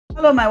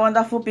Hello, my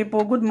wonderful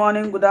people. Good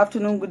morning, good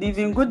afternoon, good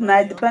evening, good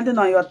night, depending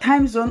on your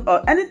time zone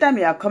or anytime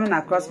you are coming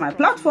across my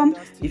platform.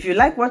 If you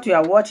like what you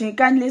are watching,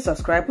 kindly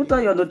subscribe, put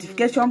on your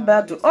notification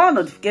bell to all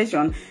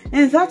notifications.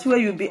 In that way,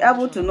 you'll be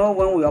able to know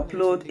when we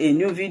upload a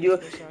new video.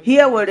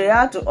 Here we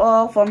react to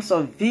all forms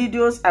of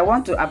videos. I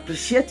want to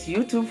appreciate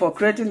YouTube for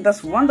creating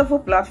this wonderful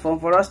platform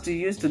for us to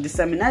use to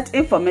disseminate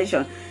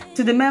information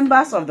to the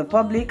members of the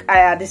public. I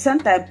at the same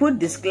time put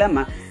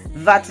disclaimer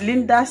that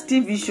Linda's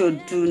TV show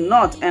do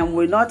not and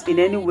will not in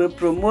any way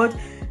promote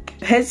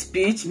hate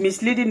speech,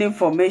 misleading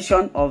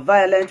information, or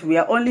violence. We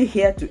are only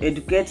here to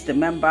educate the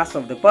members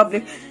of the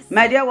public.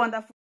 My dear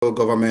wonderful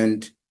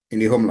government in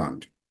the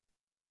homeland.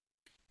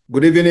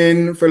 Good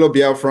evening, fellow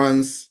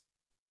Biafrans.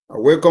 I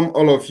welcome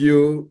all of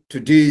you to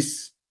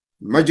this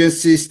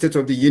emergency State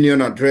of the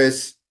Union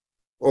address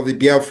of the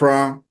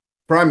Biafra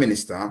Prime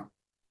Minister,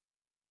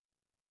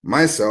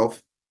 myself,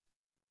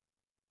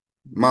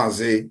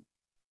 Mazi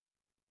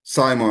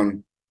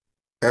Simon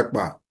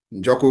Ekpa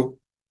Njoku.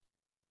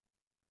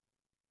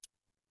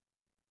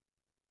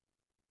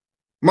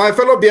 My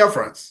fellow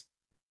Biafrans,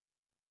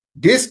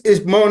 this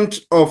is month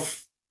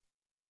of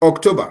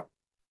October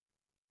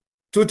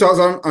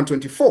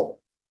 2024,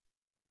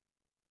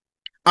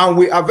 and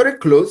we are very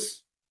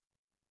close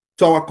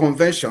to our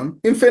convention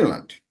in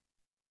Finland.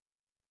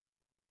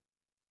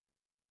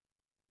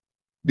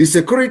 The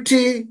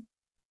security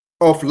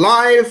of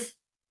life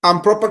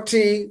and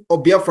property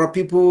of Biafra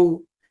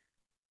people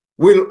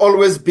will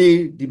always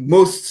be the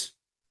most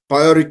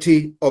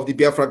priority of the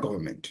Biafra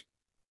government.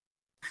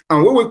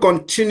 And we will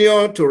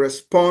continue to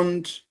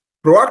respond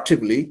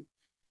proactively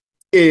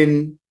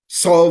in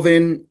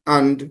solving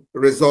and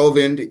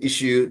resolving the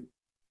issue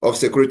of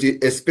security,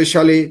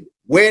 especially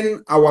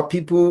when our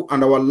people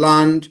and our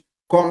land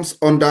comes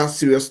under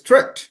serious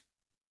threat.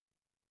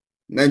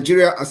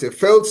 Nigeria, as a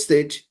failed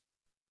state,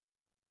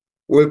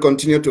 will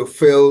continue to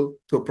fail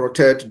to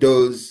protect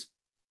those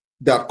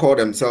that call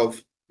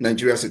themselves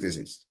Nigerian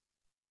citizens.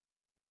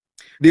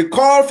 The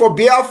call for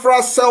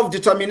Biafra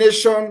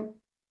self-determination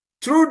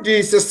through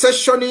the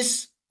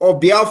secessionists of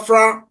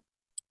Biafra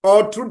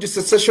or through the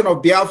secession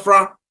of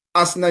Biafra,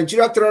 as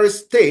Nigeria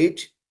terrorist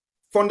state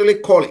fondly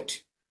call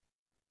it,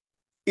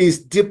 is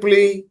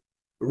deeply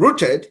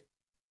rooted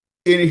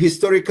in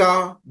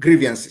historical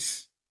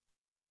grievances.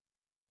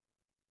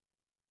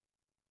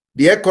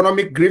 The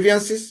economic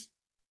grievances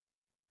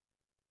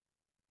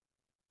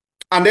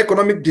and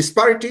economic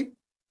disparity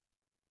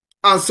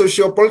and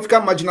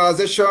socio-political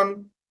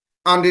marginalization,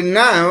 and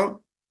now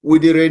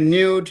with the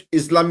renewed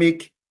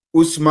Islamic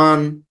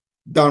Usman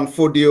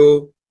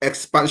Danfodio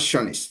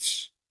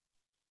expansionists.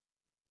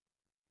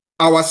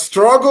 Our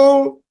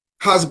struggle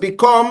has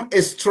become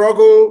a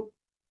struggle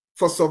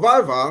for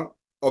survival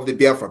of the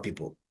Biafra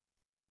people.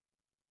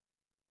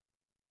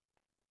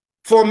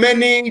 For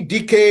many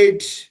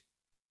decades,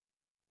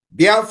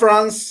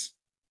 Biafrans,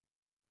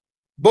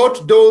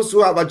 both those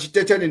who have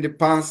agitated in the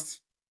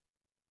past,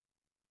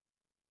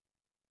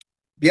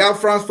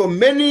 Biafrans, for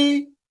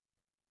many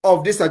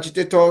of these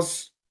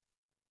agitators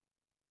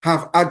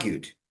have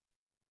argued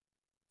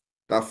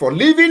that for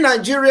leaving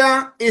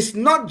Nigeria is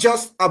not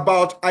just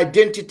about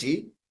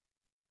identity,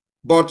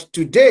 but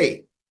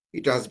today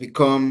it has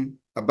become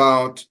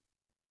about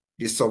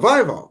the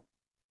survival,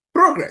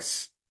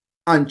 progress,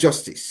 and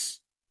justice.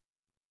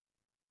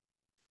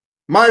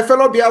 My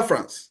fellow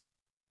Biafrans,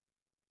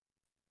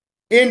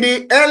 in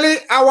the early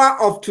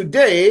hour of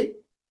today,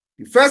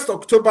 the 1st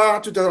October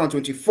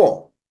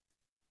 2024,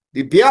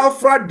 the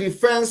Biafra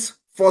Defense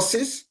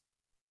Forces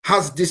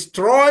has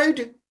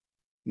destroyed,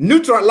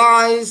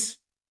 neutralized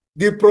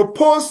the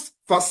proposed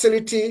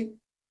facility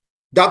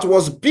that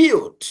was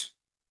built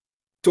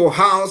to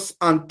house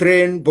and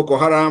train Boko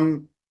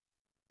Haram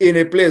in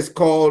a place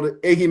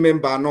called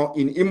Ehimembano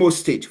in Imo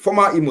State,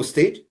 former Imo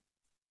State.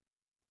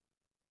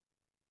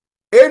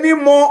 Any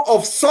more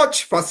of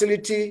such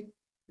facility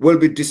will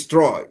be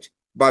destroyed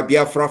by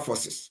Biafra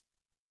forces.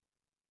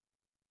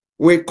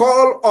 We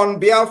call on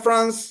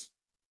Biafrans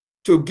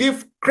to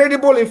give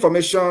credible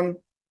information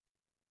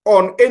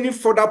on any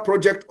further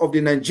project of the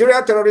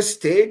Nigeria terrorist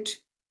state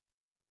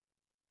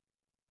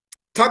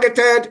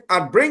targeted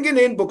at bringing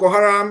in Boko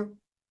Haram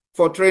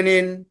for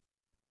training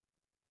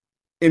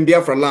in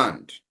Biafra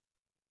land,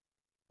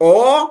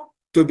 or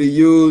to be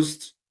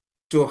used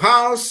to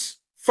house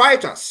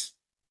fighters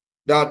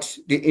that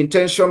the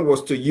intention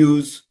was to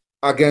use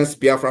against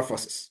Biafra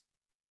forces.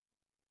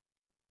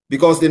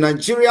 Because the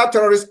Nigeria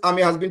terrorist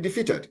army has been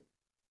defeated,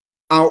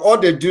 and all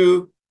they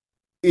do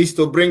is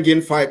to bring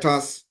in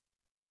fighters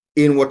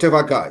in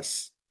whatever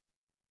guise.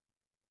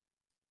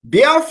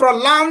 Biafra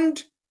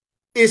land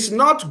is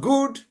not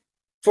good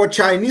for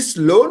Chinese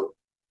loan.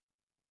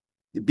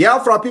 The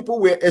Biafra people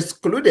were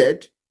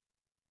excluded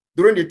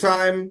during the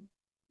time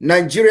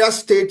Nigeria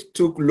state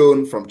took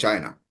loan from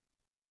China.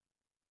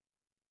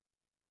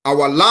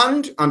 Our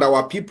land and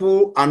our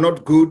people are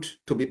not good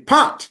to be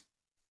part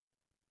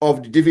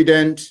of the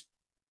dividend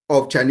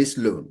of Chinese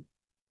loan.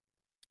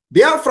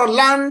 Biafra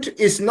land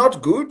is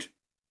not good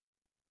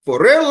for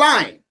rail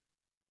line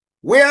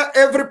where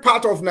every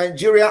part of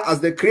Nigeria, as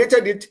they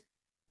created it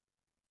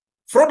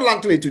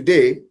fraudulently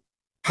today,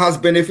 has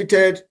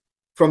benefited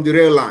from the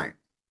rail line,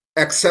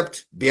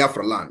 except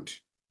Biafra land.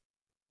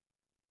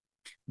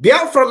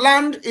 Biafra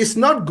land is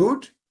not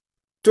good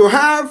to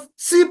have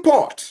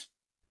seaport,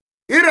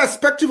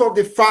 irrespective of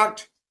the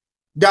fact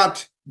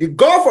that the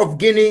Gulf of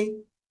Guinea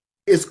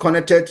is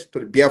connected to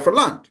the Biafra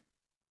land.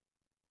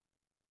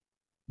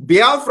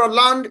 Biafra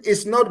land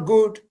is not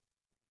good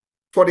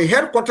for the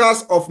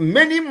headquarters of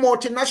many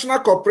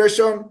multinational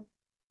corporations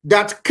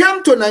that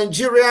came to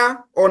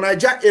Nigeria or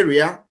Niger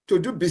area to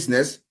do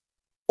business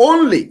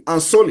only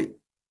and solely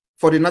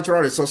for the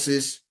natural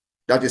resources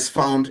that is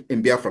found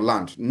in Biafra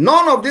land.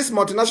 None of these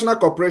multinational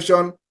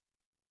corporations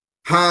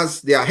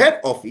has their head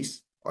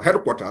office or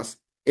headquarters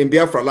in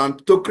Biafra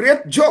land to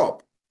create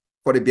job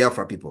for the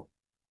Biafra people,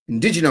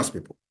 indigenous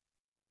people.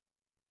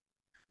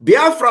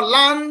 Biafra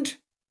land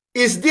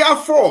is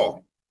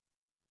therefore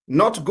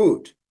not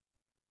good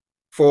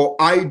for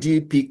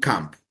IDP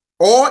camp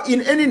or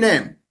in any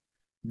name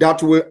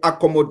that will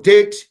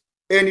accommodate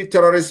any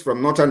terrorists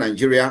from northern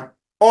Nigeria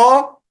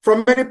or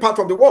from any part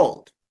of the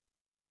world.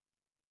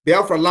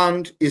 Biafra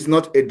land is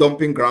not a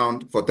dumping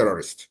ground for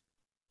terrorists.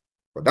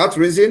 For that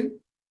reason,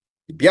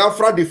 the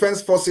Biafra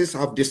Defense Forces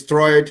have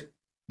destroyed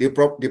the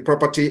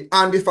property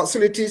and the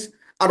facilities,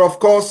 and of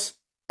course,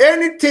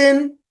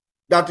 anything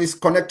that is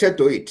connected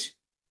to it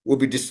will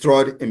be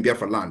destroyed in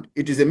Biafra land.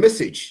 It is a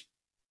message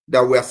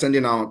that we are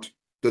sending out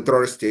to the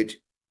terrorist state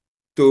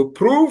to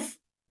prove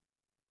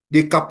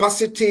the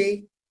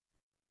capacity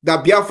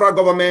that Biafra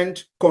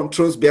government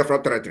controls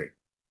Biafra territory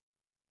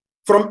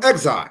from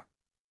exile,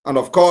 and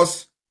of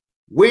course,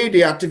 with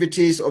the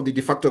activities of the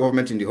de facto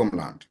government in the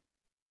homeland.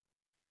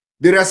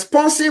 The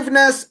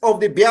responsiveness of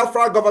the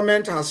Biafra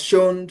government has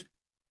shown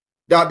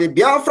that the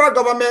Biafra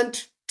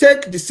government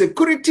take the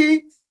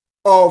security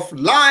of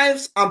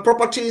lives and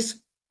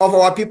properties of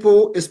our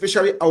people,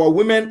 especially our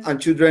women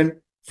and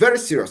children, very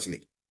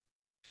seriously.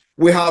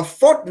 We have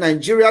fought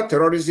Nigeria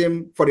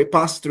terrorism for the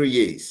past 3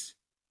 years,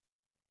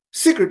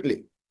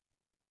 secretly.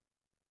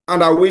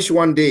 And I wish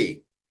one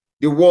day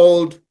the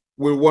world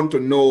will want to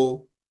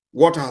know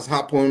what has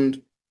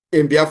happened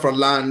in Biafra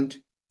land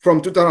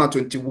from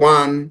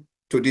 2021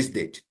 to this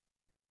date.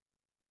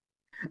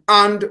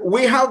 And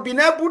we have been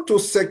able to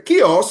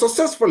secure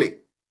successfully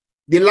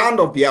the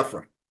land of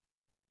Biafra.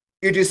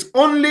 It is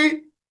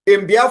only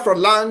in Biafra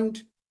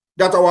land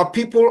that our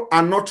people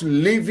are not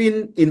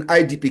living in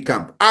IDP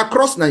camp.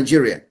 Across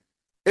Nigeria,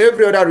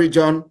 every other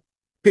region,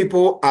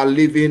 people are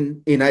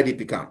living in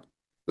IDP camp.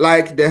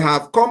 Like they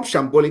have come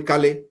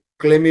shambolically,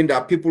 claiming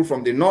that people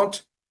from the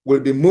north will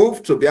be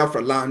moved to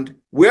Biafra land,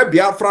 where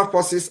Biafra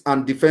forces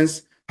and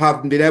defense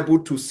have been able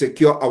to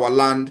secure our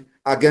land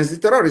against the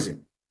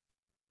terrorism.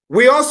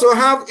 We also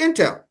have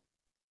intel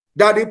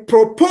that the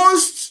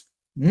proposed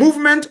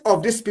movement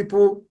of these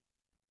people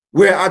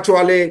were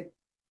actually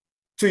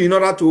in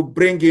order to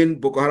bring in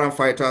Boko Haram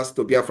fighters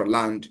to Biafra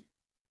land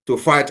to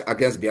fight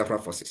against Biafra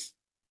forces.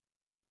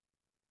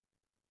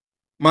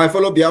 My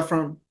fellow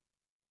Biafran,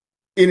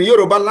 in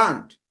Yoruba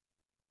land,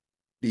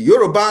 the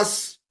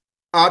Yorubas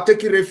are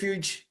taking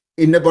refuge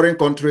in neighboring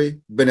country,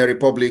 Benin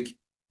Republic,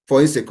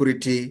 for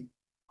insecurity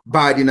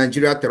by the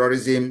Nigeria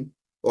terrorism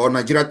or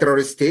Nigeria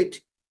terrorist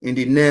state in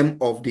the name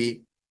of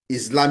the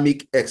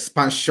Islamic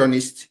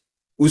expansionist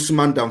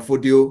Usman Dan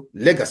Fodio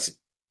legacy.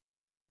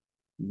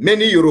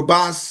 Many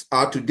Yorubas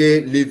are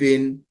today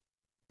living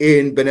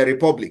in Benin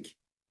Republic.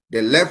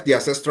 They left the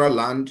ancestral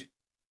land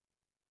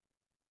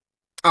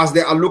as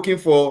they are looking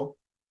for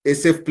a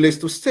safe place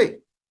to stay.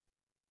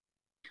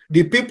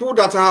 The people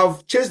that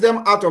have chased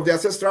them out of the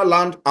ancestral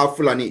land are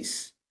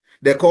Fulanis.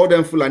 They call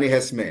them Fulani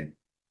herdsmen.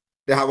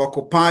 They have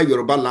occupied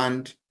Yoruba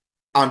land,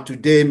 and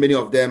today many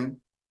of them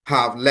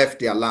have left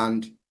their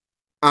land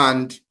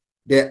and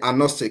they are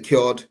not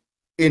secured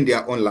in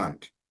their own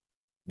land.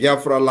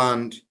 Biafra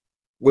land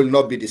will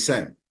not be the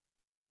same.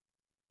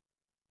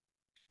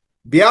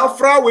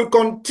 Biafra will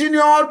continue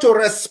to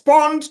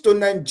respond to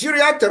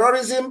Nigeria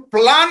terrorism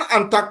plan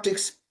and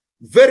tactics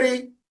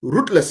very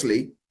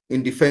ruthlessly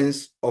in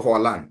defense of our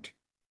land.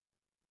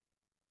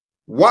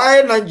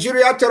 While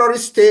Nigeria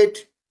terrorist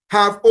state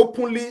have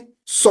openly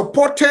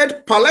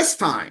supported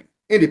Palestine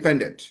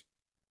independence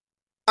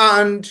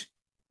and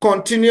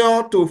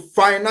continue to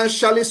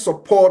financially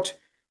support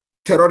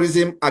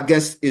terrorism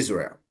against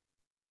Israel,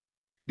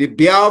 the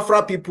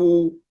Biafra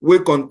people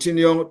will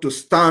continue to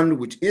stand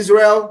with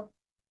Israel,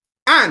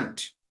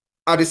 and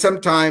at the same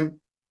time,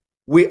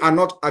 we are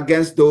not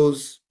against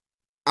those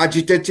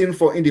agitating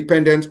for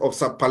independence of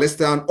South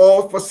Palestine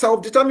or for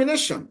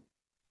self-determination.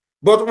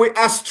 But we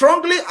are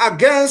strongly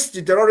against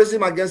the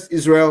terrorism against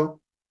Israel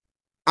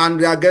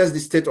and against the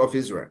state of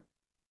Israel.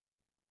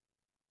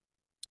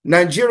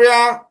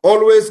 Nigeria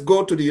always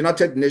go to the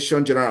United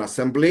Nations General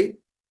Assembly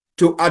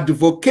to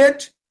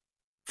advocate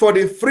for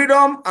the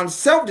freedom and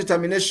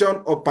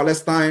self-determination of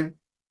Palestine,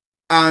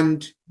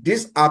 and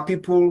these are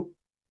people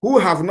who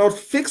have not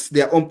fixed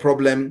their own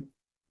problem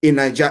in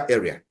Niger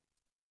area.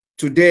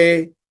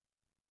 Today,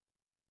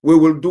 we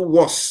will do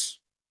worse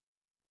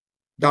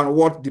than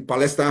what the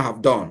Palestinians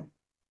have done,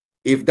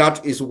 if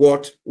that is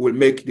what will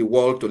make the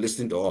world to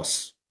listen to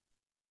us.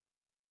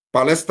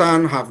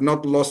 Palestine have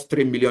not lost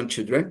 3 million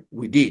children.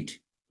 We did.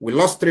 We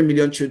lost 3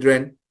 million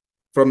children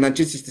from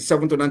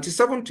 1967 to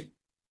 1970.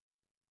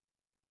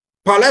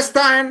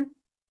 Palestine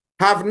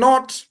have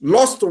not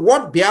lost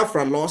what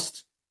Biafra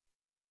lost.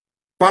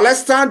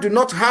 Palestine do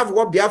not have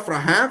what Biafra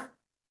have.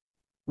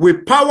 We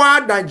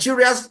power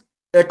Nigeria's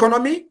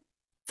economy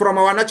from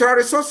our natural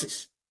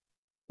resources.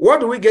 What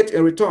do we get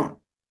in return?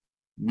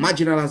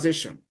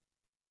 Marginalization,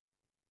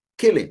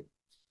 killing,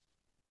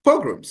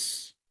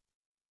 pogroms,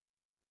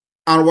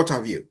 and what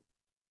have you.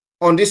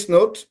 On this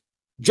note,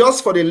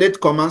 just for the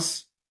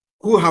latecomers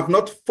who have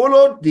not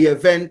followed the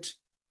event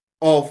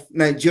of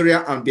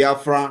Nigeria and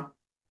Biafra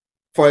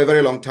for a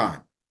very long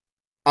time,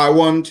 I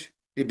want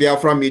the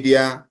Biafra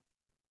media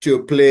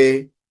to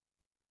play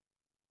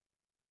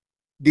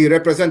the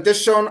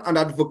representation and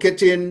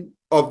advocating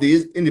of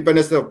the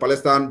independence of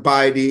Palestine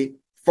by the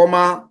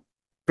former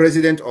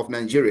president of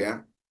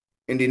Nigeria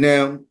in the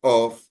name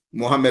of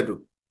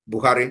Muhammadu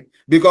Buhari,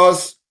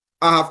 because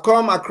I have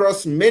come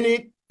across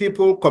many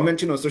people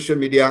commenting on social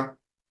media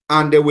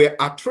and they were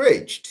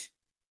outraged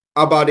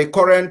about the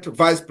current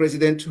vice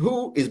president,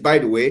 who is, by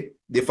the way,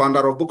 the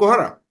founder of Boko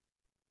Haram,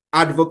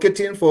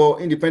 advocating for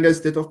independent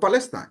state of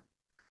Palestine.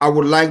 I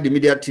would like the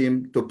media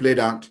team to play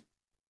that,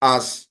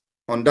 as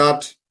on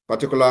that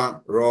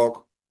particular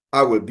rock,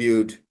 I will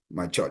build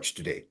my church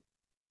today.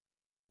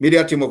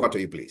 Media team, over to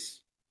you,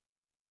 please.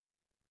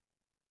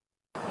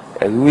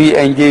 As we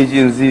engage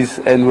in these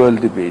annual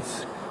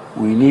debates,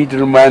 we need to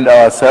remind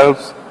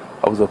ourselves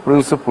of the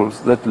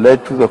principles that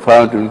led to the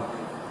founding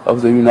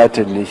of the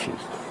United Nations.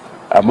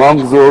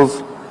 Among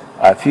those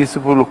are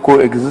peaceful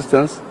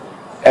coexistence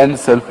and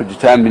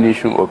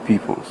self-determination of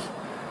peoples.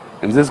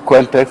 In this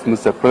context,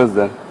 Mr.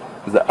 President,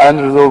 the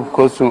unresolved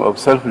question of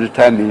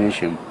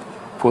self-determination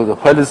for the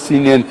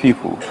Palestinian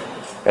people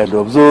and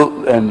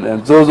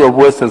those of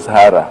Western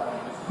Sahara,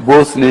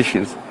 both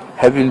nations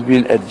having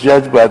been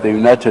adjudged by the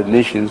United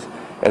Nations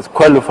as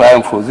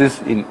qualifying for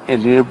this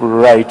inalienable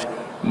right,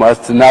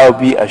 must now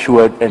be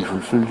assured and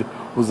fulfilled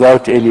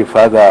without any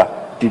further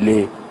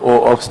delay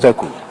or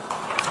obstacle.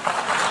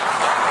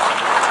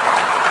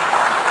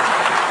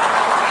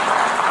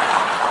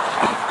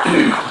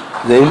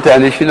 The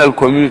international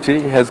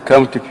community has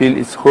come to pin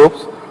its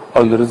hopes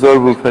on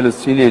resolving the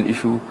Palestinian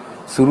issue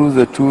through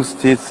the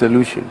two-state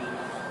solution,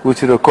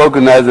 which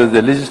recognizes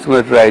the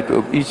legitimate right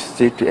of each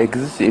state to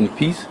exist in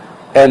peace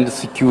and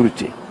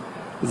security.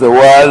 The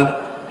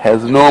world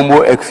has no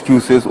more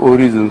excuses or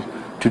reasons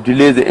to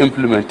delay the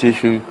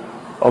implementation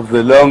of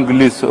the long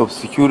list of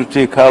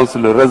Security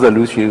Council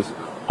resolutions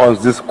on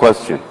this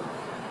question.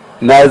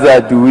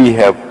 Neither do we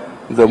have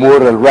the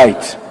moral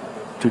right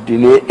to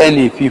deny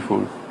any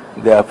people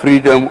their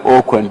freedom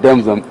or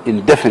condemn them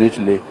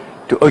indefinitely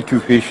to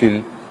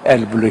occupation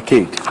and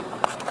blockade.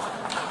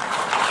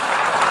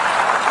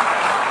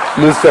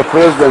 Mr.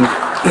 President,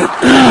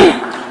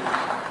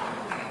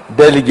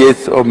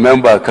 delegates of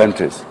member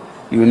countries,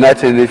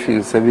 United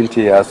Nations is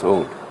 70 years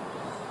old.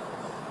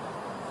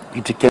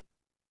 It can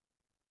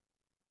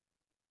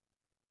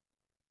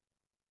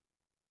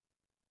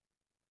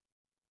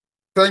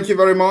Thank you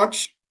very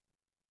much.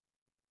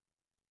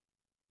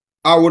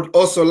 I would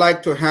also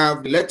like to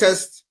have the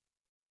latest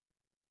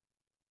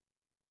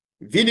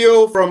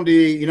video from the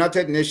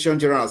United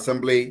Nations General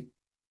Assembly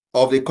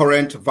of the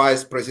current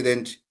Vice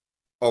President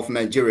of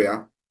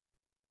Nigeria,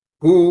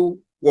 who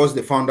was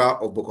the founder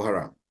of Boko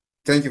Haram.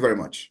 Thank you very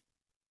much.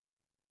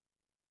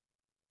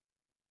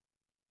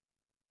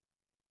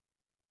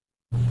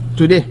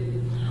 Today,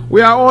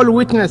 we are all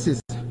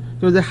witnesses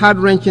to the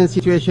heart-wrenching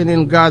situation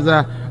in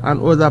Gaza and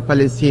other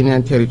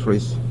Palestinian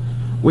territories.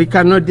 We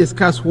cannot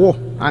discuss war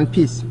and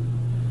peace,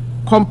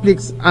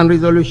 conflicts and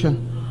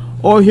resolution,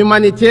 or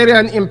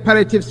humanitarian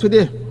imperatives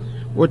today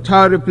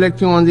without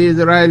reflecting on the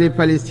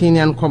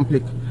Israeli-Palestinian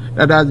conflict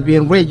that has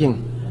been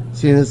raging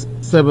since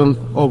 7th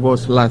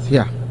August last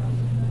year.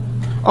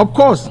 Of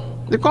course,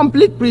 the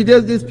conflict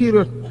predates this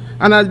period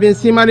and has been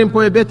simmering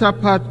for a better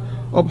part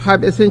of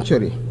half a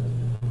century.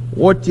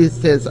 What it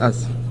tells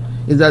us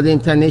is that the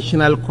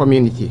international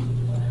community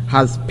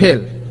has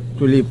failed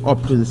to live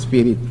up to the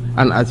spirit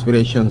and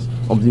aspirations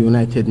of the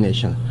United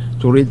Nations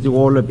to rid the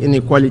world of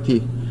inequality,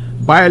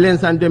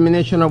 violence, and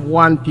domination of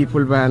one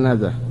people by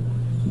another.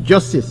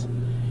 Justice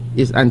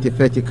is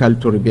antithetical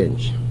to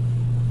revenge.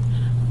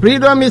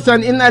 Freedom is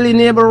an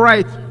inalienable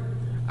right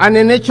and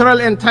a natural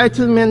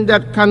entitlement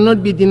that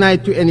cannot be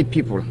denied to any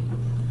people.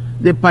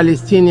 The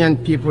Palestinian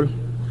people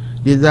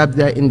deserve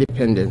their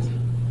independence.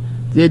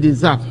 They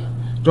deserve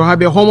to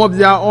have a home of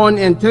their own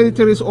in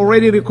territories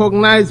already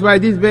recognized by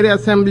this very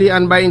assembly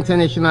and by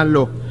international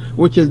law,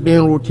 which is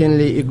being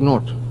routinely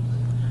ignored.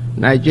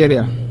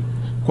 Nigeria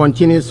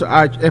continues to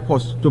urge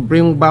efforts to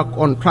bring back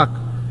on track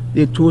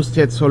the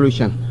two-state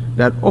solution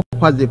that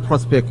offers the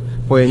prospect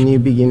for a new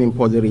beginning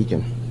for the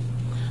region.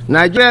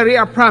 Nigeria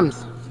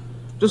reaffirms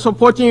to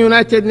supporting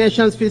United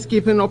Nations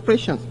peacekeeping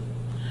operations.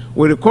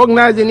 We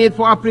recognize the need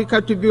for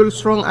Africa to build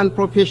strong and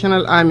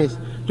professional armies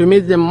to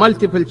meet the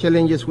multiple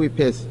challenges we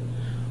face.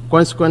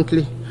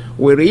 Consequently,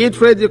 we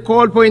reiterate the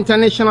call for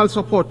international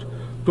support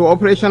to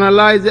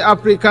operationalize the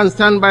African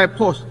Standby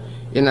Force,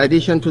 in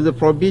addition to the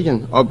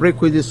provision of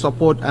requisite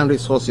support and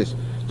resources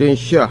to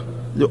ensure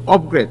the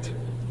upgrade,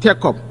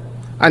 take-up,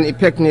 and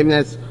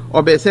effectiveness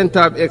of a Center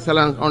of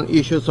Excellence on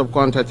issues of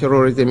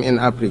counterterrorism in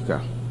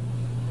Africa.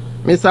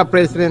 Mr.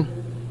 President,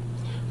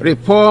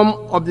 reform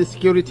of the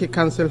Security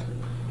Council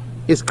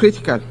is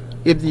critical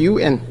if the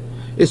UN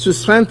is to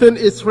strengthen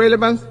its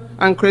relevance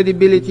and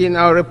credibility in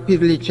our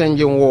rapidly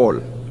changing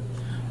world.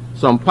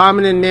 Some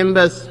permanent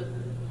members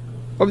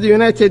of the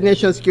United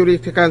Nations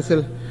Security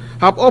Council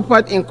have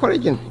offered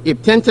encouraging,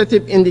 if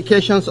tentative,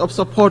 indications of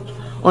support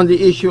on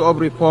the issue of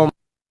reform.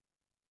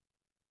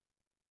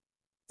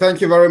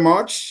 Thank you very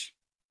much.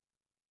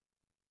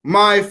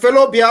 My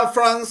fellow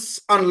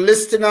Biafrans and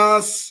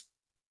listeners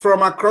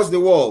from across the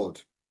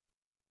world,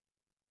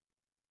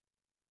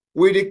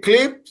 with the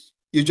clip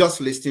you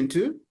just listened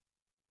to,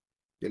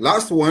 the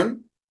last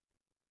one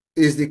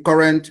is the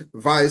current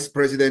Vice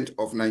President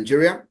of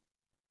Nigeria,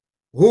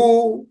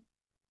 who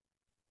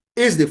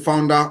is the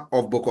founder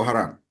of Boko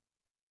Haram.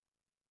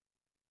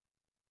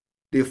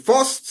 The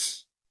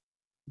first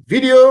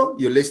video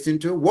you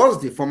listened to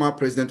was the former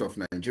President of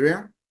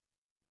Nigeria,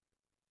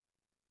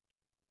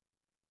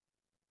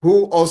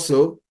 who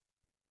also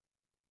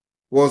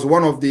was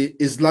one of the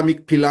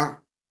Islamic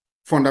pillar,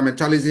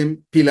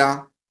 fundamentalism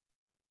pillar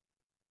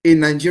in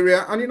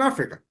Nigeria and in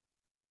Africa.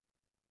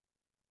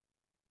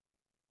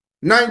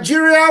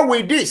 Nigeria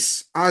with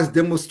this has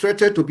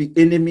demonstrated to be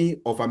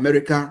enemy of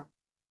America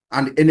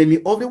and enemy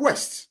of the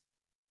West.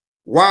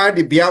 While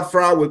the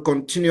Biafra will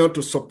continue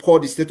to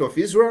support the state of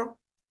Israel,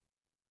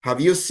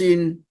 have you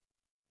seen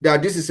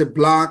that this is a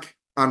black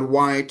and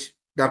white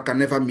that can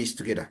never mix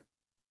together?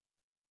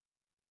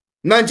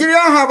 Nigeria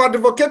have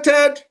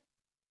advocated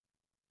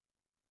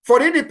for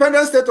the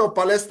independent state of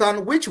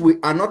Palestine, which we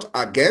are not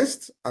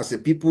against as a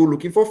people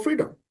looking for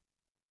freedom.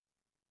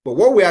 But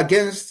what we are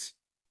against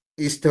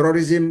is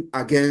terrorism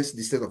against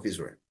the state of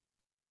Israel.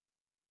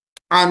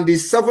 And the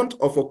 7th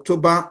of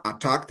October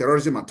attack,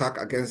 terrorism attack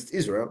against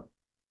Israel,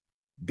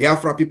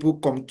 Biafra people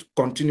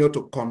continue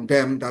to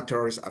condemn that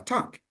terrorist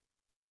attack.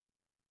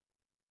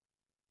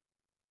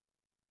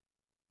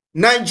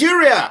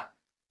 Nigeria,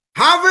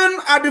 having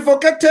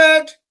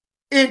advocated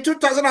in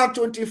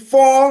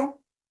 2024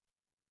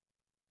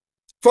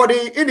 for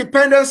the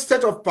independent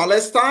state of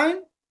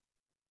Palestine,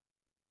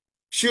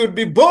 should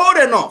be bold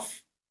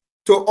enough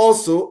to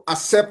also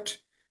accept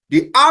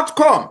the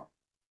outcome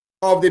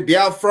of the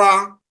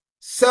Biafra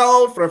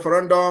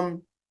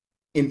self-referendum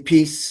in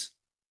peace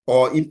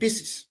or in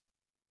pieces.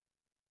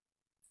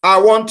 I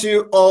want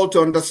you all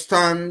to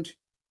understand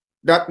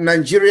that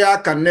Nigeria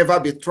can never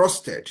be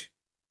trusted.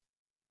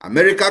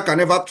 America can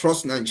never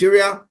trust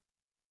Nigeria.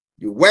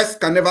 The West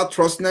can never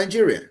trust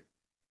Nigeria.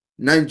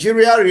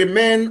 Nigeria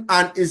remains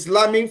an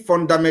Islamic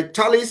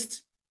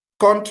fundamentalist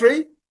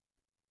country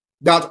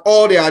that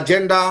all the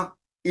agenda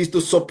is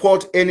to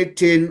support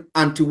anything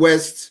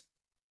anti-West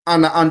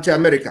and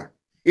anti-America.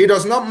 It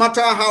does not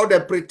matter how they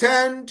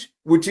pretend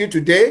with you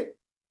today,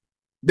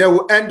 they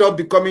will end up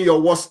becoming your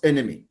worst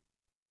enemy.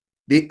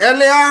 The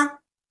earlier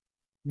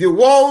the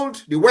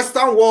world, the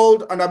Western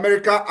world and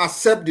America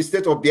accept the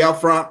state of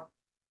Biafra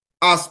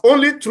as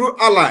only true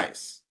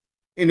allies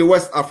in the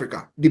West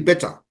Africa, the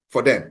better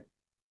for them.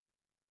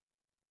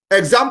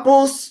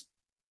 Examples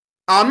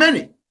are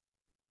many.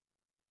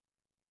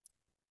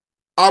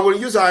 I will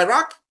use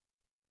Iraq.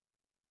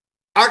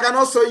 I can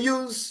also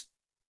use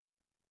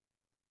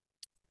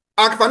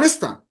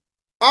Afghanistan.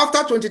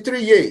 After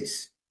 23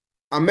 years,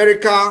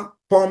 America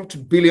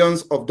pumped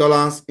billions of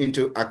dollars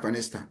into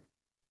Afghanistan.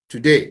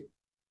 Today,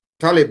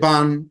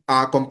 Taliban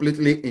are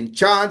completely in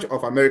charge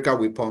of American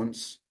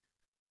weapons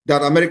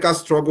that America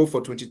struggled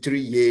for 23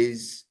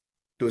 years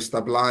to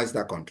stabilize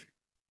that country.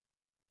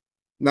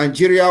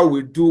 Nigeria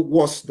will do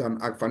worse than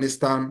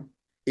Afghanistan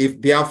if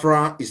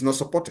Biafra is not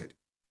supported.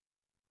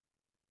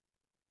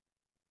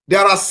 There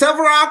are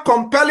several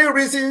compelling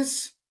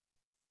reasons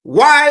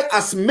why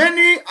as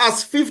many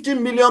as 50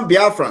 million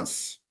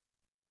Biafrans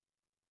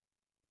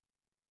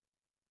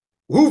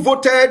who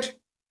voted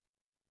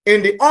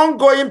in the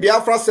ongoing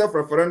Biafra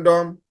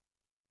self-referendum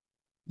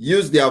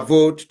used their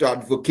vote to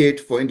advocate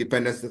for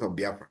independent state of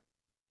Biafra.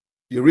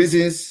 The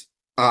reasons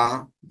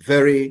are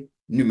very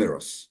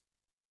numerous.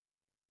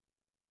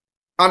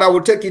 And I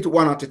will take it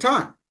one at a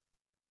time.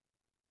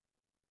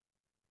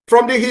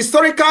 From the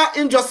historical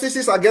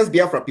injustices against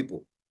Biafra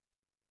people,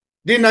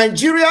 the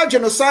Nigeria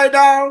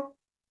genocidal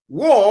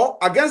war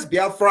against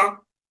Biafra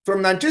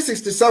from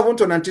 1967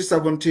 to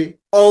 1970,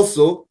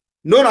 also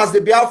known as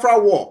the Biafra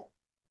War,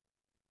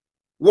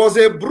 was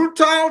a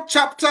brutal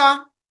chapter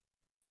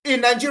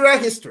in Nigeria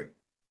history.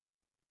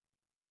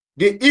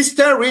 The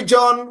eastern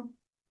region,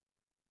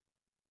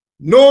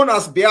 known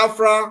as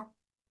Biafra,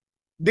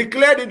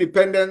 declared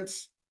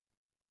independence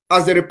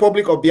as the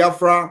Republic of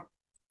Biafra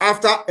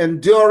after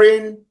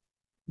enduring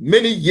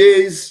many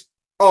years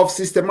of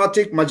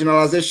systematic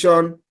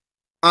marginalization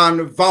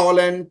and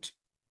violent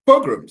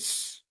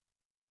pogroms.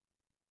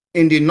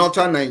 in the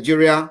northern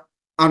Nigeria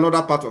and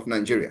other part of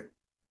Nigeria.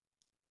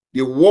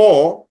 The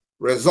war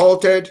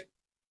resulted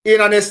in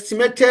an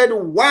estimated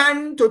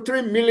 1 to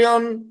 3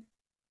 million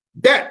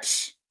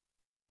deaths,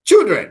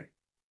 children,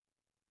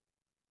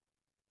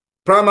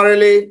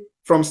 primarily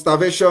from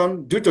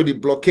starvation due to the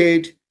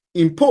blockade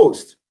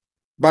imposed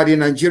by the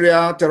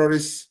Nigeria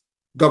terrorist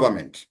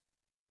government.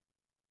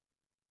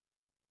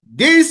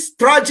 This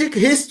tragic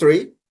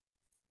history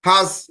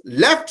has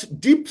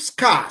left deep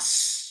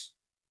scars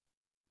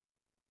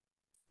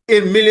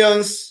in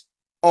millions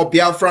of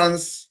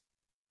Biafrans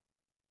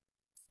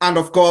and,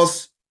 of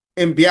course,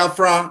 in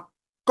Biafra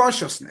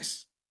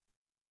consciousness,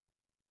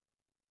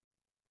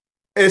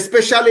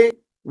 especially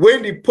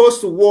when the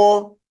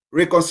post-war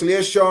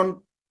reconciliation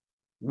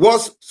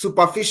was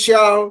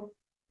superficial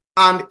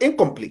and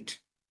incomplete,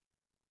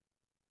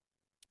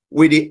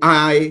 with the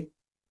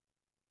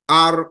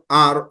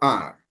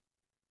IRRR.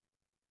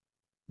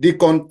 The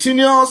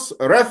continuous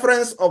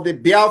reference of the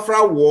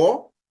Biafra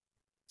War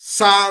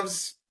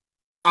serves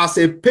as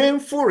a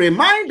painful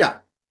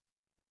reminder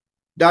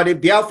that the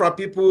Biafra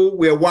people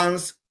were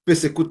once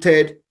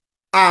persecuted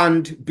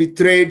and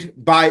betrayed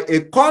by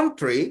a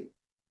country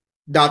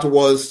that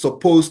was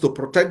supposed to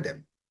protect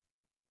them.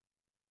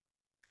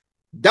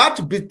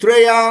 That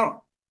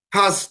betrayal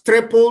has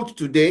tripled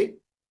today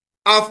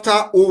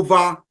after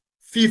over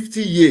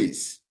 50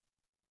 years.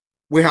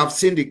 We have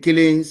seen the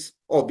killings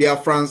of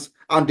Biafrans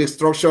and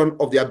destruction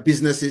of their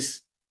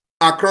businesses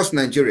across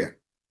Nigeria,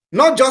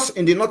 not just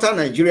in the northern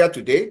Nigeria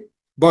today,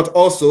 but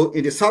also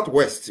in the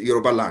southwest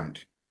Yoruba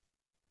land.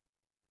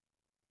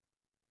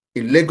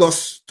 In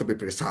Lagos, to be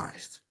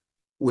precise,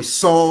 we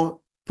saw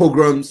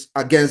pogroms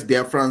against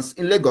Biafrans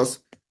in Lagos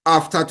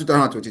after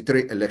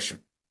 2023 election.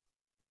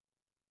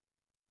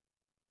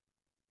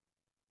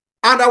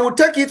 And I will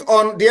take it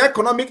on the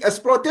economic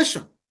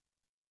exploitation.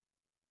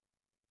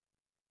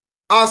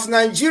 As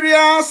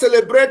Nigeria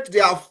celebrates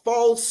their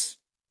false,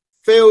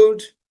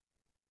 failed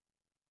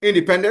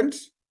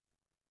independence,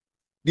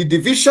 the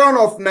division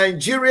of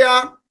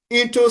Nigeria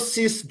into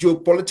 6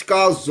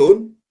 geopolitical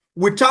zones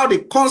without the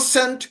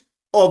consent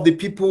of the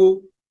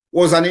people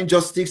was an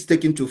injustice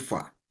taken too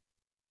far,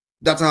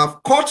 that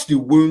have cut the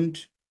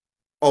wound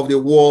of the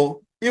war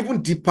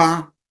even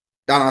deeper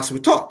than as we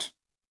thought.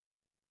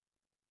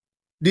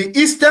 The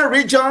eastern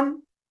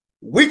region,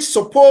 which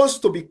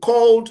supposed to be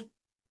called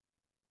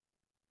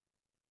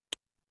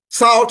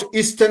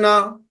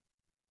Southeasterner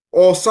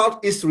or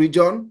Southeast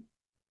region,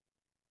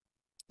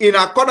 in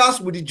accordance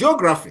with the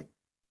geography,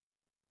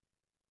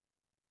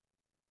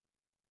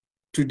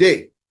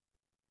 today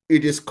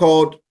it is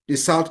called the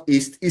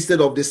Southeast instead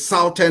of the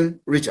Southern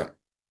region.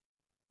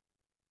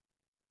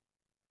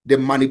 They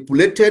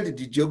manipulated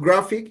the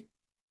geographic,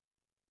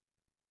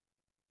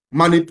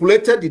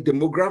 manipulated the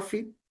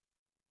demography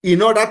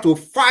in order to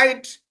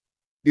fight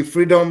the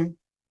freedom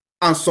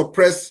and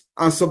suppress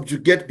and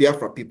subjugate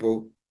Biafra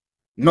people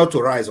not to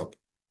rise up.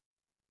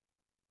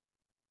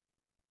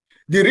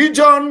 The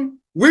region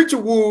which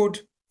would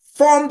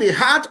form the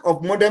heart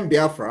of modern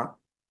Biafra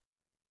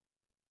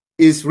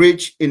is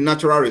rich in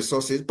natural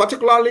resources,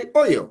 particularly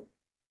oil.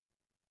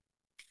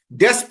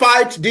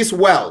 Despite this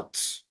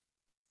wealth,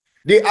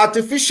 the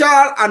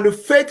artificial and the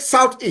fake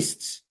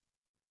Southeast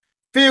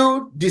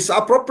feel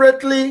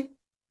disappropriately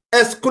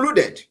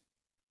excluded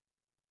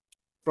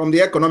from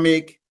the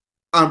economic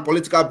and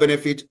political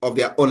benefit of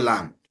their own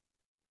land.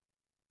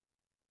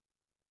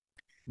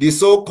 The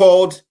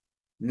so-called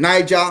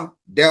Niger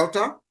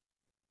Delta,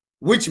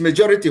 which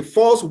majority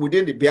falls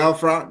within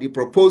the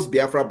proposed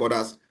Biafra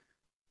borders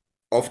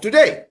of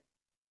today,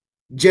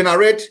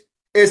 generate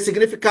a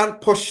significant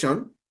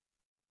portion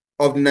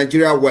of the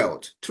Nigeria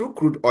wealth through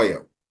crude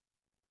oil.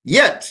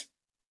 Yet,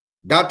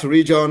 that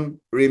region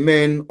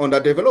remains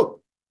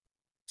underdeveloped,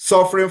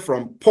 suffering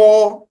from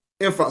poor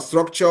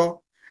infrastructure,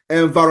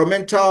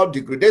 environmental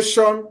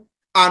degradation,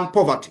 and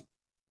poverty.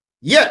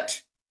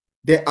 Yet,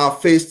 they are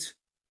faced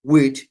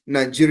with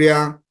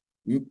Nigeria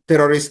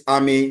terrorist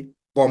army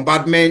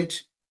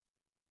bombardment,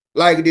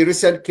 like the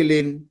recent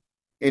killing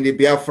in the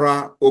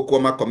Biafra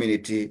Okoma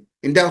community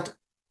in Delta.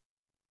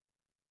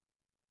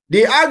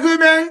 The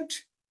argument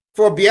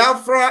for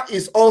Biafra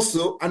is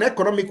also an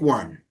economic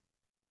one.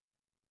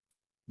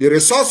 The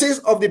resources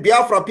of the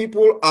Biafra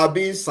people are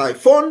being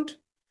siphoned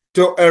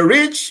to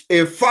enrich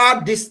a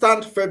far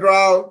distant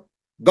federal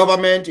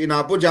government in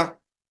Abuja,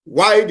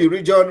 while the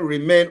region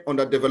remains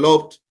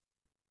underdeveloped.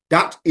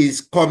 That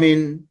is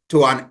coming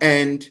to an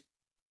end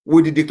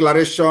with the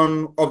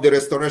declaration of the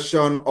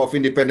restoration of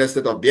independent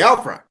state of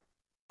Biafra,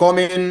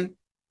 coming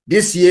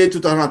this year,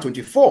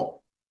 2024.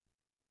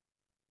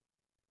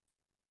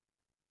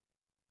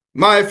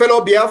 My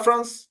fellow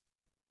Biafrans,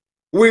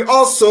 we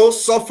also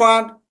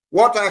suffered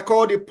what I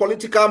call the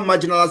political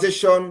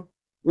marginalization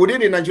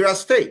within the Nigeria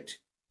state.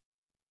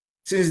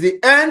 Since the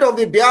end of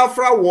the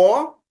Biafra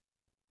war,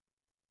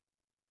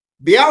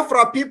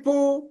 Biafra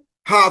people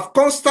have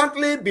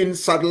constantly been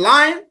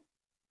sidelined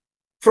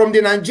from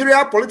the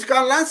Nigeria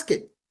political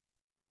landscape,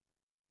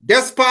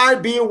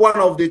 despite being one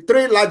of the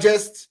 3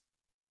 largest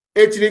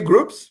ethnic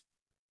groups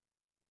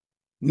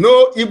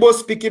No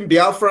Igbo-speaking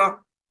Biafra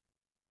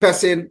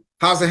person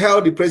has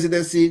held the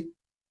presidency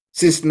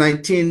since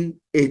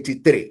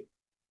 1983.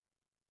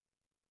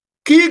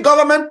 Key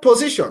government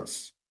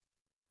positions,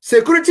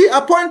 security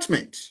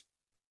appointments,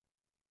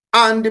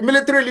 and the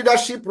military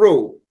leadership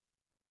role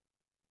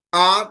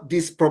are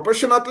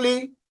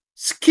disproportionately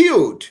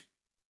skewed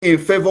in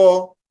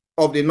favor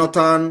of the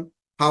Northern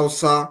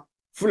Hausa,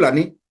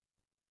 Fulani,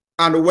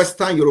 and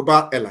Western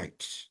Yoruba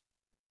elites.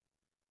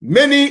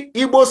 Many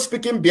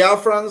Igbo-speaking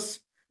Biafrans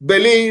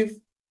believe,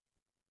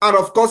 and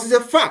of course it's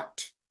a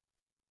fact,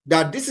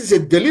 that this is a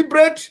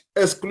deliberate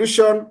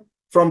exclusion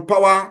from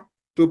power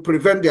to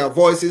prevent their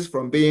voices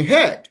from being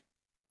heard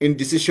in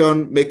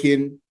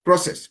decision-making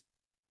process.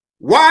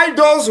 While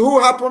those who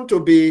happen to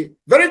be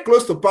very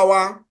close to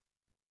power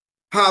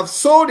have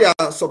sold their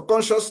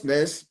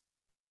subconsciousness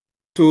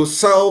to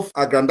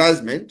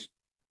self-aggrandizement,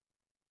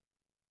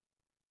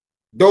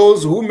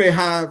 those who may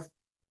have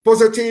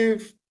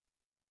positive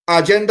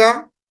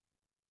agenda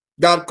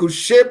that could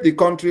shape the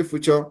country's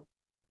future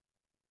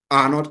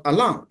are not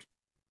allowed.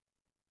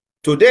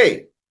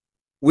 Today,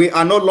 we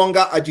are no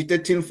longer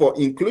agitating for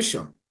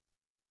inclusion,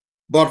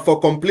 but for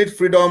complete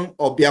freedom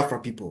of Biafra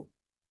people,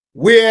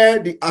 where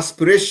the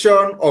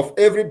aspiration of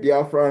every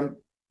Biafran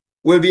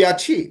will be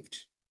achieved,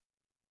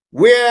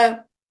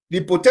 where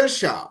the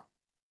potential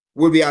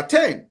will be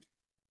attained,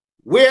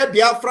 where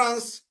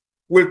Biafrans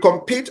will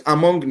compete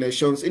among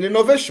nations in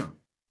innovation,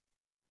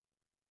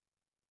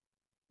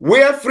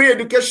 where free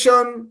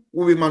education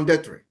will be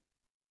mandatory,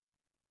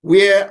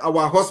 where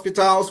our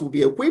hospitals will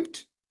be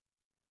equipped,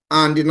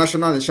 and the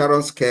national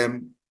insurance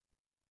scheme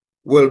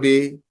will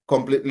be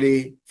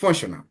completely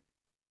functional.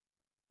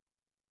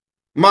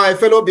 My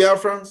fellow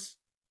Biafrans,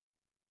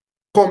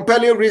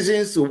 compelling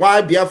reasons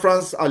why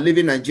Biafrans are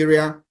leaving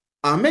Nigeria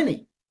are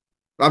many.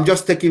 I'm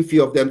just taking a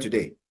few of them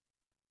today.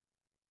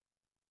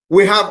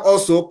 We have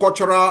also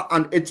cultural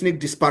and ethnic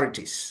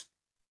disparities.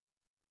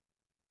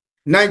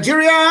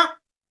 Nigeria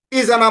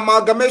is an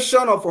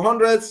amalgamation of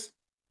hundreds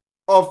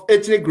of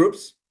ethnic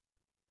groups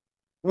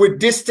with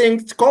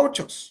distinct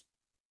cultures,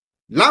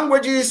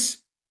 languages,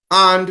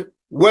 and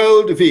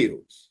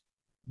worldviews.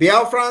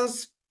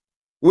 Biafrans,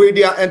 with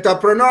their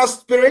entrepreneurial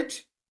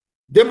spirit,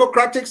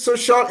 democratic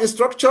social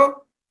structure,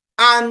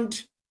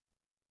 and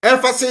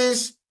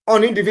emphasis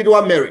on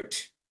individual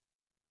merit,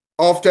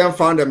 often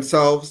found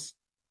themselves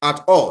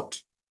at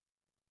odds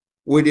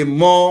with a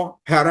more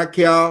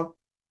hierarchical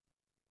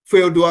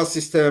feudal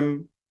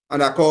system,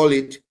 and I call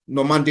it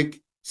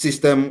nomadic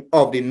system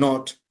of the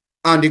North,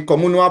 and the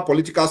communal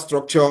political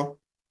structure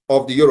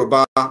of the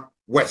Yoruba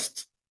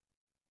West.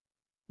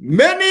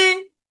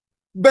 Many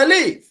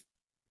believe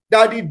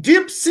that the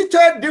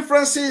deep-seated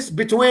differences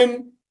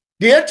between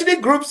the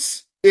ethnic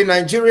groups in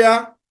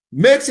Nigeria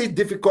makes it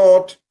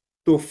difficult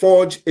to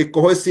forge a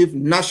cohesive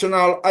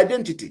national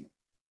identity,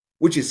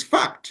 which is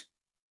fact,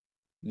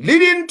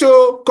 leading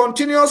to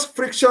continuous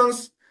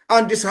frictions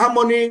and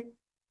disharmony,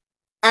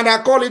 and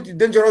I call it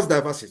dangerous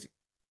diversity,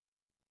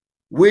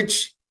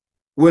 which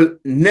will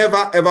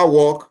never ever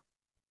work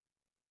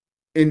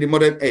in the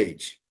modern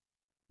age.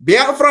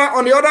 Biafra,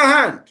 on the other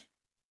hand,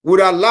 would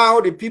allow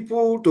the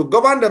people to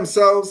govern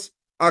themselves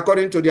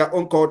according to their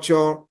own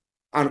culture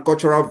and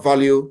cultural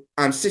value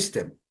and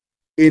system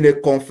in a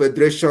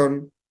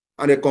confederation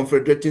and a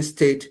confederating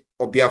state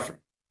of Biafra.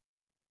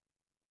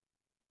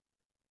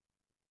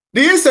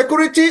 The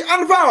insecurity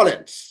and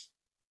violence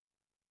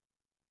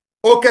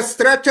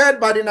orchestrated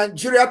by the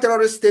Nigeria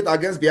terrorist state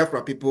against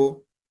Biafra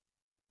people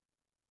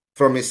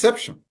from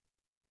inception.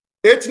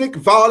 Ethnic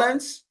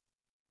violence,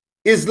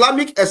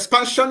 Islamic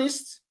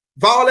expansionist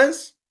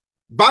violence,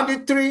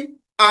 banditry,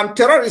 and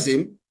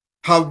terrorism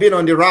have been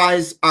on the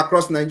rise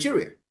across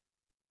Nigeria,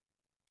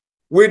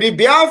 with the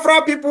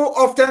Biafra people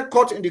often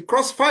caught in the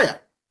crossfire.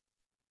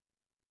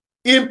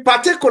 In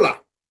particular,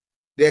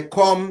 they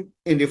come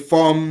in the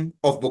form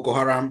of Boko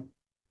Haram,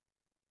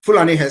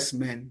 Fulani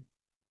herdsmen,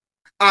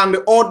 and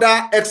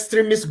other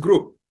extremist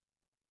groups.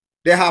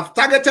 They have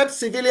targeted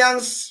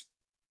civilians,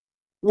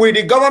 with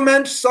the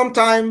government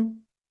sometimes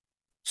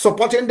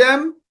supporting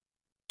them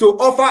to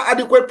offer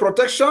adequate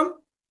protection.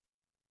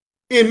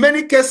 In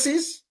many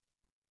cases,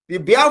 the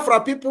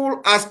Biafra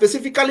people are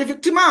specifically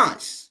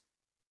victimized,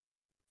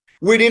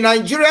 with the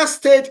Nigeria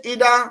state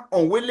either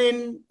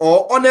unwilling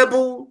or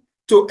unable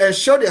to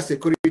ensure their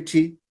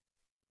security.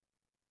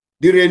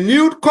 The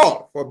renewed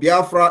call for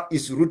Biafra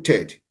is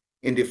rooted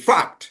in the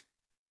fact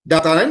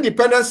that an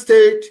independent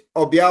state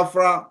of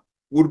Biafra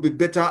would be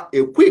better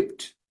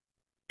equipped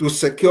to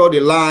secure the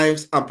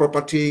lives and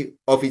property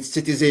of its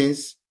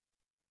citizens,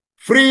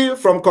 free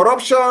from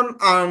corruption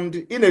and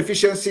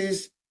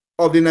inefficiencies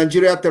of the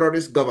Nigeria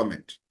terrorist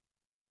government.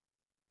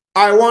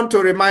 I want to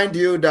remind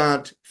you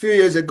that a few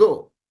years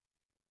ago,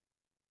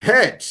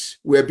 heads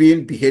were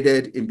being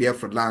beheaded in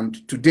Biafra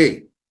land.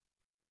 Today,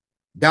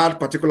 that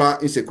particular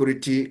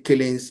insecurity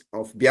killings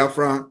of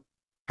Biafra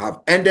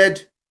have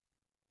ended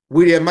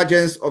with the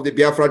emergence of the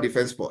Biafra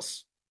Defense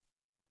Force.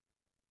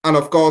 And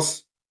of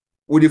course,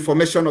 with the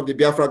formation of the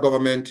Biafra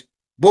government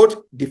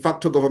both de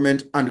facto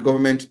government and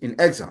government in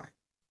exile.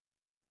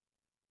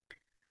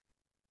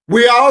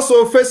 We are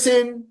also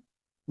facing,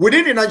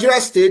 within the Nigeria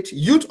state,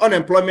 youth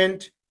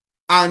unemployment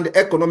and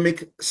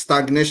economic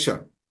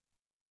stagnation.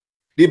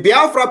 The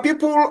Biafra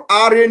people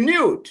are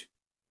renewed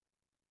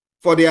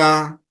for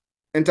their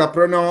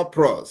entrepreneurial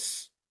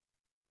prowess,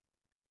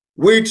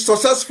 with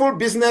successful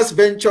business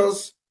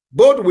ventures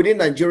both within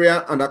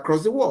Nigeria and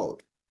across the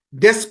world.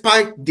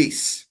 Despite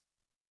this,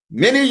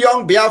 many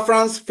young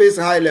Biafrans face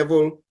a high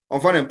level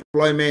of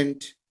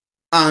unemployment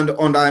and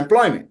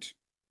underemployment.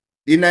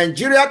 The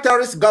Nigeria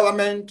terrorist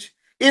government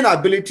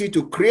inability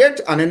to create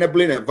an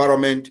enabling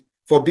environment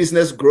for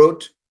business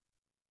growth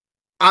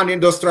and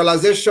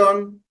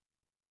industrialization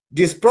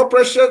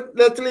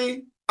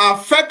disproportionately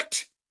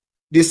affect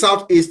the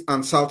Southeast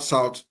and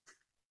South-South,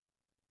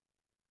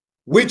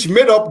 which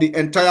made up the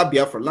entire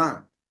Biafra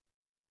land.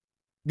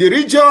 The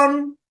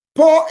region,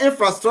 poor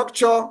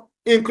infrastructure,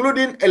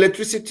 including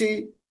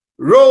electricity,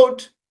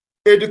 road,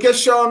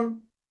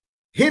 education,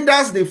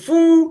 hinders the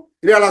full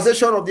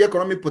realization of the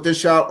economic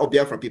potential of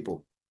Biafra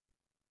people.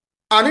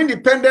 An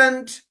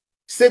independent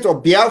state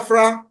of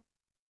Biafra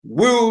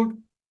will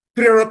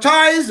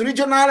prioritize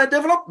regional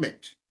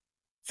development,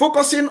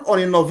 focusing on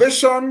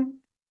innovation,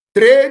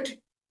 trade,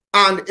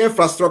 and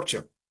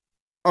infrastructure,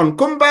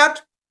 uncumbered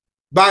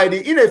by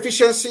the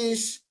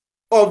inefficiencies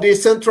of the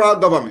central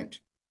government.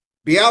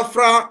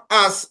 Biafra,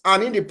 as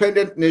an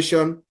independent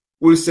nation,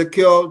 will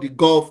secure the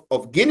Gulf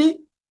of Guinea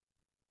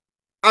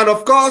and,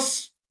 of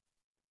course,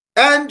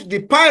 end the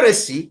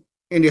piracy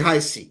in the high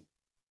sea,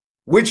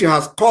 which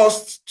has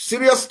caused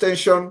serious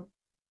tension,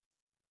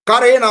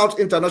 carrying out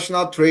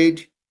international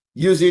trade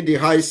using the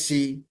high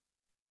sea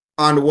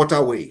and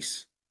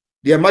waterways.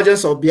 The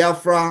emergence of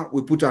Biafra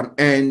will put an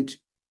end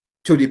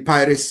to the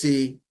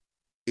piracy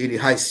in the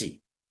high sea.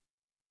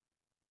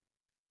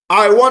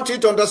 I want you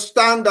to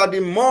understand that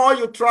the more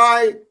you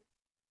try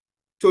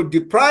to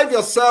deprive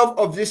yourself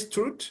of this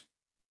truth,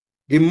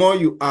 the more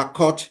you are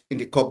caught in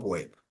the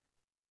cobweb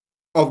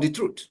of the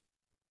truth.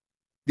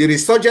 The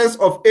resurgence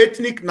of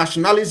ethnic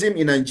nationalism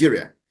in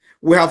Nigeria.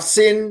 We have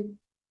seen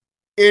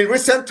in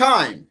recent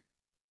time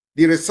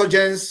the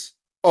resurgence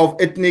of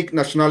ethnic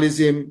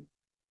nationalism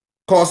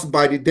caused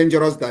by the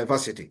dangerous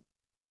diversity.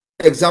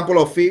 Example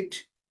of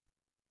it,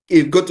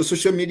 if you go to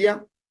social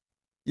media,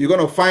 you're going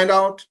to find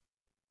out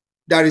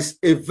there is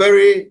a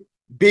very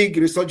big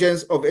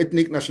resurgence of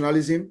ethnic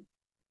nationalism.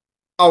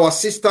 Our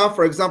sister,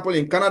 for example,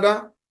 in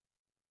Canada,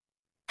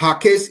 her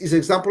case is an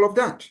example of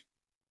that.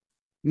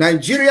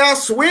 Nigeria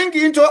swing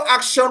into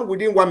action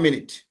within 1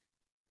 minute,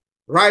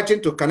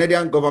 writing to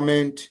Canadian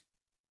government,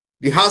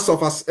 the House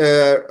of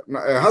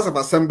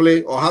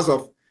Assembly or House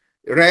of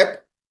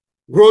Rep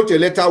wrote a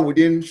letter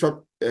within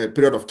short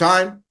period of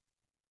time.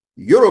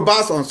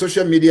 Yorubas on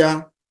social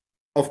media,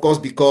 of course,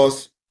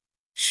 because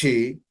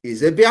she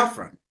is a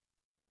Biafran.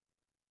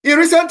 In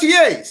recent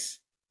years,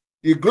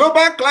 the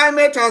global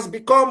climate has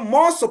become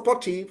more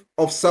supportive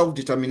of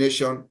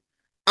self-determination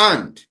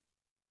and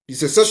the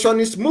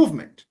secessionist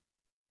movement.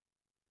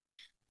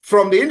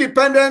 From the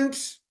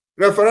independence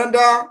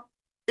referenda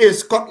in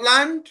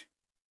Scotland,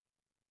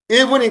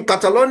 even in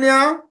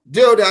Catalonia,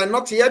 though they are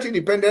not yet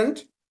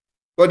independent,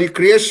 but the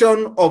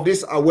creation of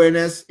this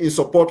awareness in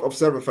support of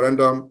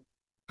self-referendum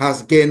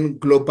has gained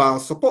global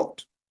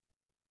support.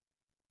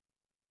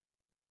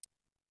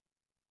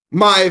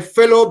 My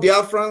fellow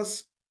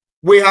Biafrans,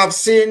 we have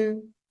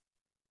seen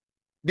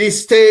the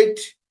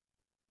state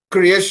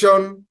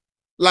creation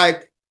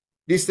like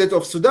the state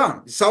of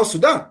Sudan, South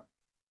Sudan.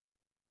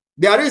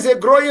 There is a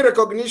growing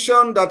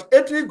recognition that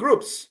ethnic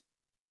groups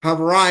have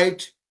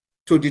right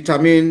to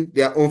determine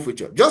their own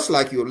future, just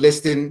like you're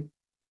listing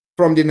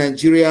from the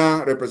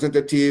Nigeria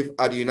representative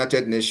at the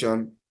United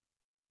Nations,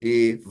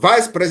 the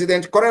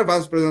current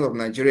vice president of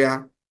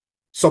Nigeria,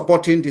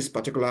 supporting this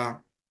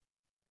particular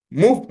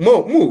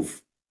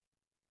move.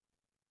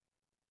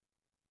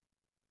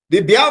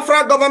 The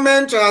Biafra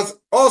government has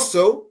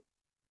also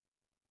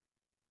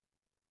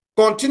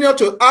continued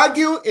to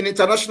argue in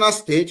international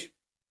stage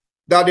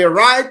that the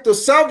right to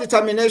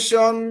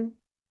self-determination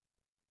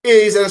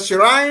is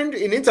enshrined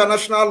in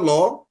international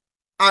law,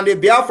 and the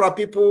Biafra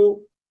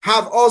people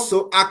have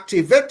also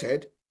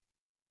activated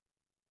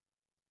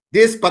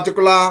this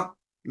particular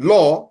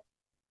law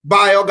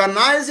by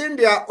organizing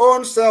their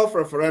own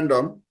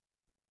self-referendum,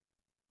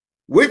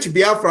 which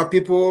Biafra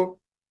people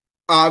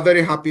are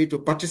very happy to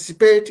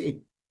participate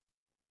in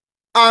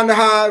and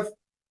have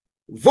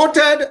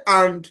voted,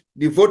 and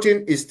the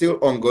voting is still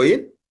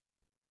ongoing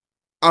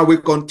and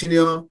will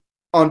continue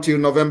until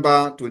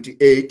November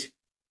 28,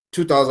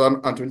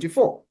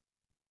 2024.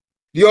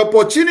 The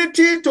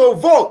opportunity to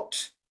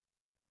vote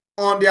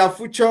on their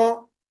future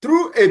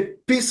through a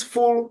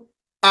peaceful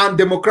and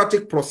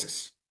democratic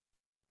process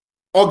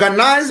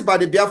organized by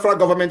the Biafra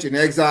government in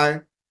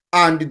exile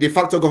and the de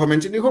facto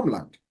government in the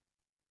homeland.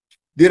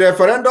 The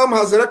referendum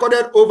has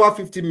recorded over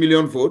 50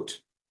 million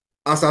votes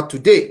as of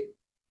today,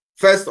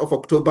 1st of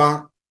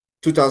October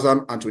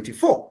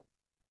 2024.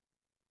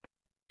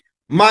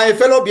 My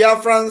fellow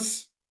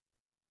Biafrans,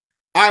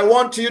 I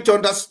want you to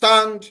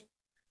understand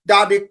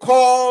that the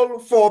call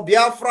for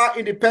Biafra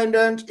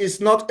independence is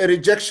not a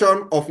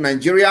rejection of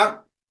Nigeria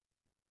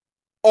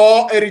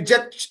or a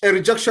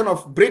rejection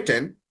of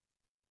Britain,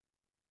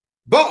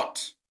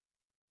 but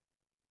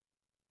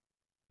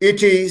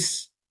it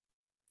is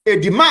a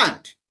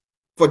demand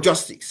for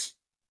justice,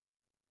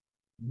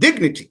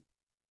 dignity,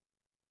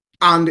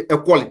 and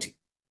equality.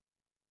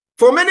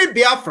 For many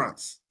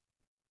Biafrans,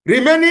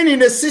 remaining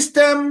in a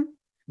system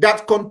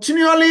that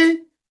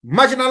continually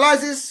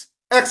marginalizes,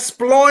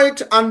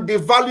 exploits, and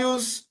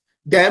devalues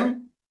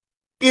them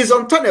is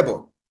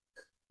untenable.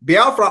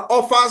 Biafra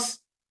offers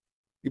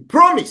the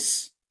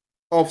promise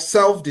of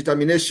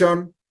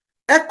self-determination,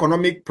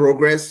 economic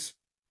progress,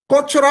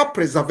 cultural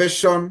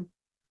preservation,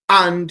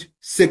 and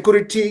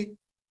security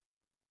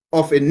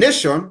of a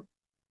nation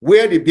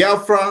where the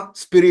Biafra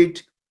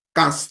spirit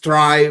can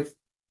strive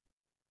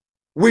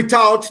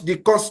without the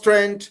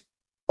constraint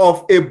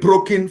of a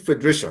broken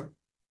federation.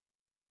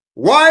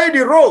 While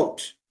the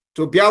road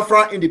to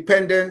Biafra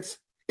independence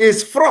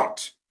is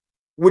fraught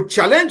with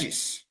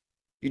challenges,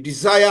 the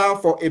desire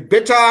for a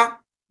better,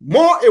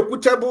 more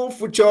equitable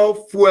future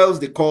fuels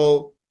the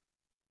call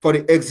for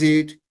the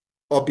exit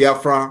of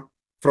Biafra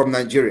from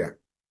Nigeria.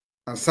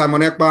 And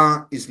Simon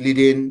Ekpa is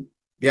leading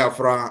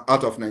Biafra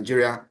out of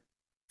Nigeria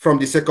from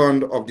the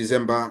 2nd of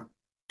December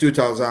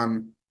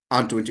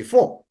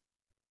 2024.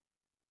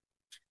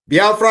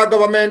 Biafra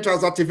government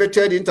has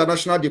activated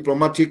international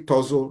diplomatic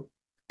tussle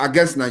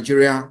against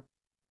Nigeria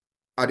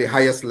at the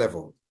highest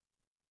level.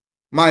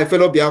 My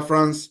fellow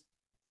Biafrans,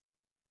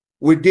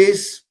 with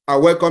this, I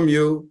welcome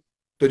you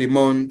to the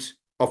month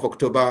of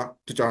October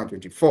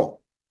 2024.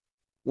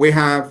 We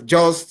have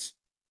just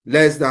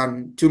less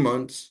than 2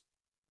 months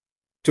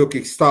to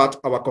kickstart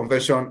our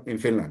convention in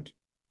Finland.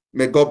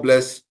 May God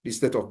bless the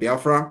state of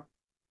Biafra.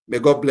 May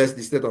God bless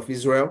the state of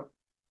Israel.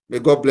 May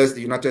God bless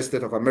the United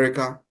States of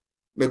America.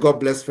 May God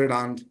bless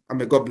Finland, and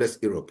may God bless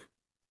Europe.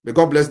 May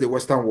God bless the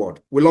Western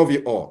world. We love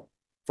you all.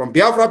 From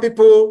Biafra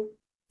people,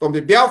 from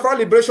the Biafra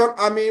Liberation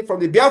Army, from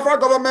the Biafra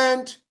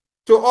government,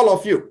 to all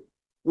of you.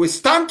 We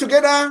stand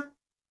together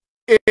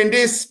in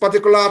this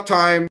particular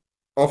time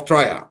of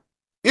trial.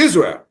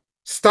 Israel,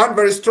 stand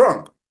very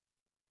strong.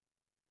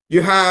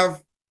 You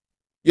have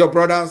your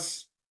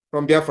brothers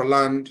from Biafra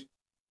land,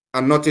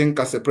 and nothing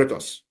can separate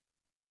us.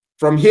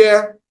 From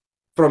here,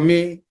 from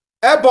me,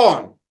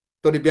 airborne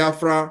to the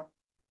Biafra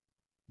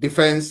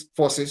Defense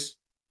Forces,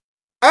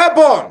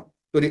 airborne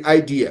to the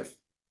IDF,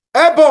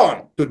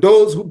 airborne to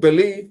those who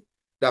believe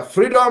that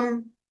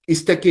freedom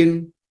is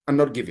taken and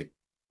not given.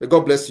 May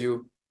God bless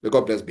you. May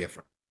God bless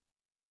Biafra.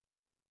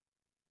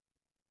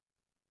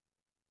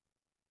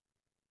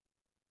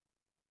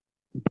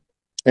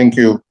 Thank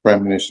you,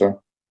 Prime Minister.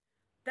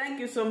 Thank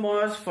you so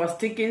much for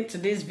sticking to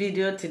this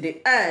video to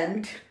the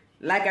end.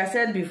 Like I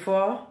said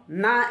before,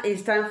 now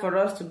it's time for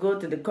us to go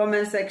to the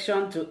comment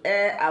section to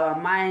air our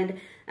mind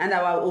and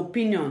our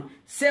opinion.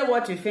 Say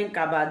what you think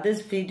about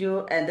this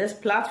video and this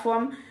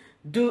platform.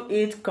 Do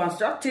it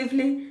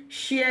constructively.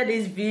 Share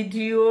this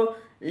video,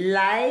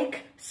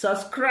 like,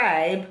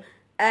 subscribe,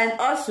 and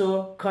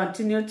also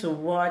continue to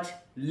watch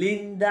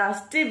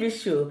Linda's TV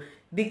show,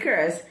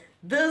 because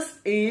this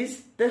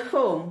is the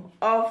home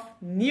of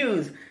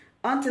news.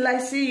 Until I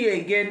see you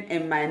again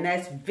in my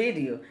next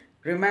video,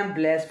 remain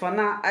blessed. For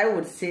now, I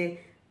would say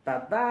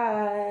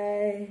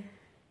bye-bye.